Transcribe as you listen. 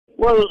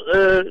Well,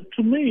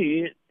 to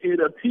me, it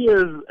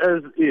appears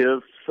as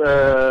if,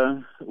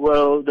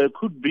 there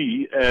could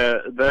be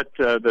that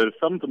there's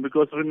something,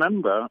 because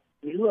remember,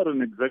 you are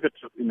an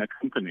executive in a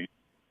company.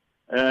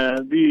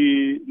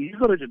 The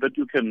leverage that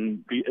you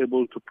can be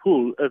able to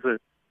pull as an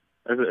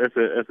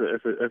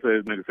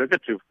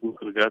executive with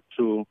regard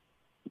to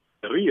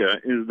career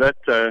is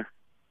that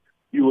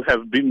you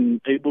have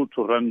been able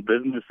to run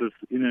businesses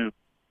in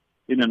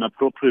an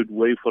appropriate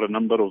way for a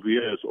number of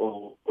years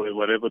or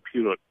whatever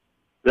period.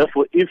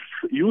 Therefore, if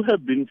you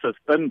have been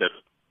suspended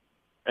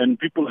and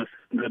people are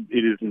saying that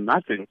it is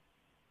nothing,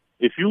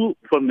 if you,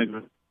 for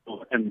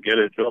example, and get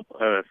a job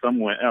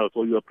somewhere else,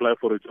 or you apply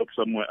for a job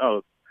somewhere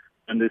else,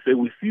 and they say,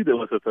 we see there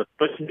was a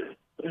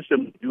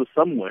suspension you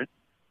somewhere,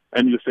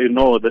 and you say,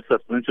 no, the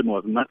suspension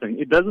was nothing,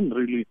 it doesn't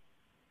really,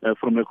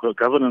 from a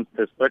governance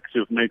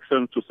perspective, make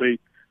sense to say,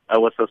 I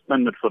was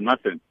suspended for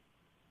nothing.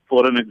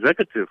 For an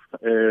executive,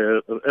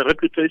 a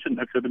reputation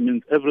actually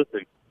means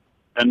everything.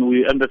 And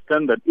we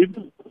understand that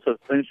even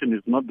suspension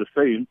is not the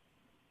same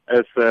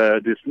as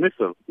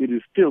dismissal, it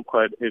is still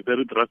quite a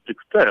very drastic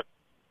step.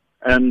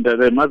 And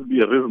there must be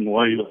a reason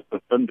why you are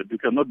suspended. You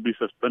cannot be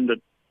suspended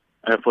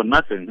for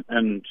nothing.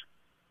 And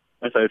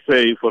as I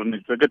say, for an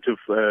executive,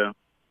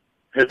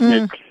 has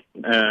made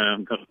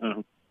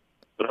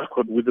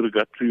record with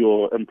regard to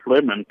your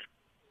employment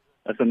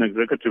as an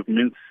executive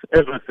means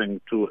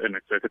everything to an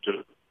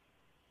executive.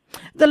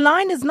 The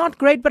line is not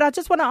great, but I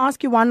just want to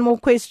ask you one more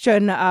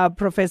question,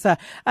 Professor.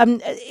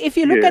 If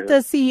you look at the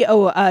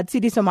CEO,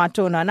 Tshediso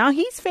Matona, now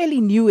he's fairly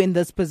new in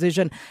this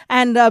position,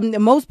 and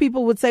most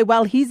people would say,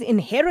 well, he's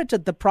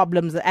inherited the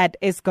problems at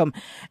Eskom.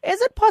 Is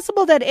it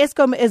possible that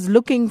Eskom is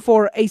looking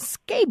for a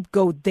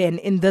scapegoat then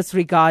in this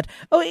regard?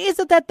 Or is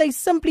it that they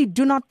simply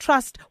do not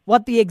trust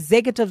what the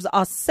executives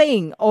are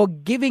saying or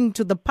giving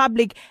to the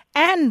public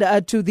and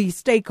to the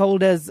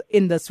stakeholders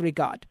in this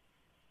regard?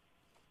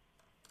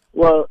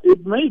 Well,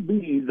 it may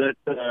be that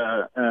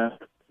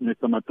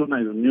Mr.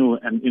 Matona is new,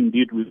 and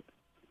indeed with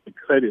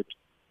credit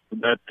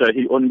that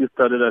he only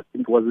started, I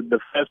think, was it the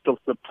 1st of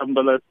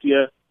September last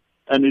year,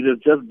 and it has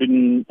just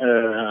been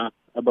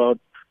about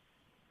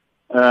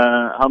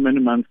how many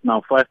months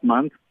now? 5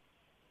 months.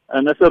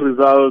 And as a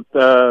result,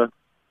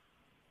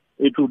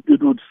 it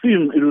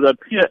would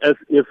appear as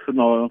if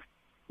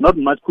not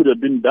much could have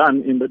been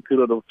done in that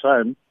period of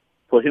time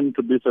for him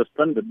to be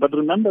suspended. But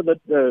remember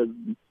that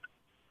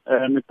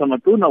Mr.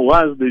 Matona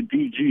was the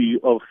DG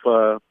of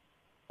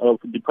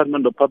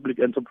Department of Public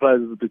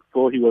Enterprises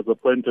before he was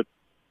appointed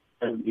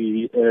as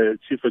the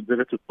Chief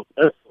Executive of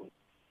Eskom.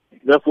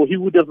 Therefore, he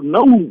would have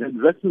known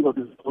exactly what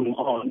is going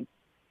on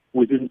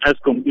within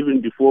Eskom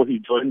even before he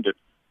joined it,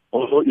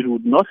 although it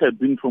would not have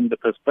been from the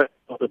perspective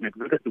of an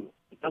executive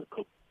of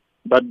Eskom.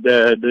 But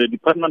the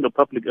Department of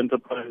Public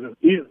Enterprises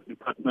is the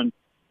department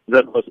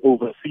that was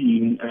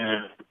overseeing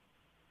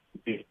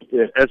the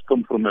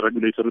Eskom from a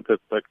regulatory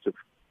perspective.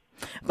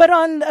 But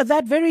on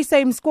that very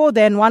same score,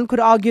 then, one could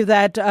argue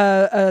that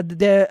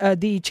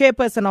the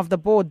chairperson of the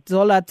board,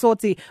 Zola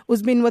Tsotsi,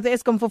 who's been with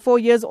Eskom for 4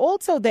 years,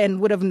 also then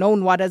would have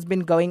known what has been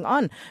going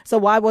on. So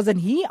why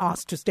wasn't he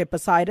asked to step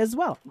aside as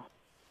well?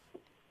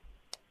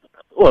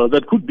 Well,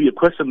 that could be a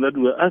question that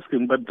we're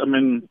asking, but I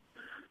mean,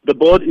 the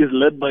board is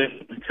led by,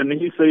 can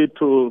he say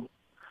to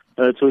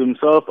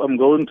himself, I'm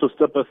going to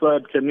step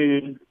aside? Can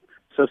he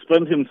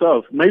suspend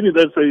himself? Maybe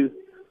that's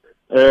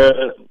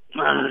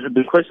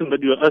the question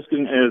that you're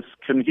asking is,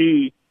 can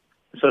he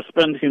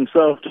suspend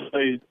himself to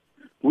say,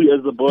 we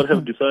as the board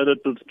have decided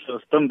to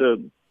suspend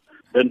the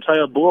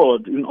entire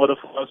board in order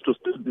for us to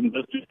start the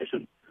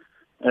investigation?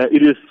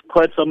 It is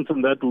quite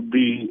something that would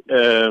be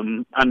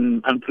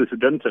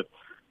unprecedented,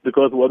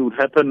 because what would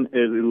happen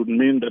is it would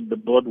mean that the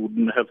board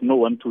would have no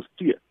one to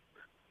steer.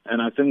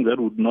 And I think that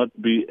would not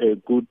be a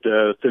good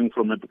thing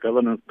from a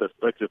governance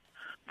perspective.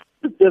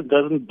 It just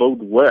doesn't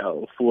bode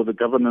well for the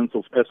governance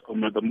of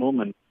Eskom at the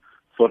moment,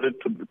 for the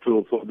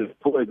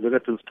four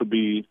executives to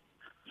be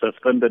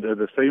suspended at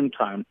the same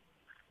time.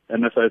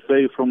 And as I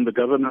say, from the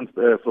governance,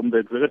 from the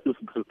executive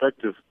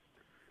perspective,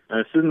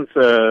 since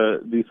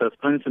the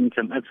suspension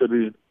can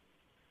actually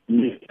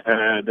mean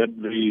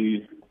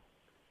that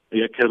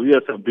their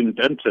careers have been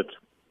dented,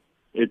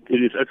 it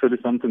is actually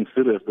something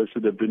serious that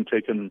should have been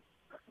taken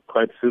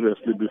quite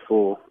seriously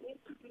before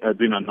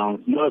being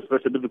announced. More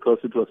especially because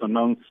it was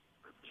announced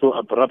so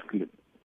abruptly.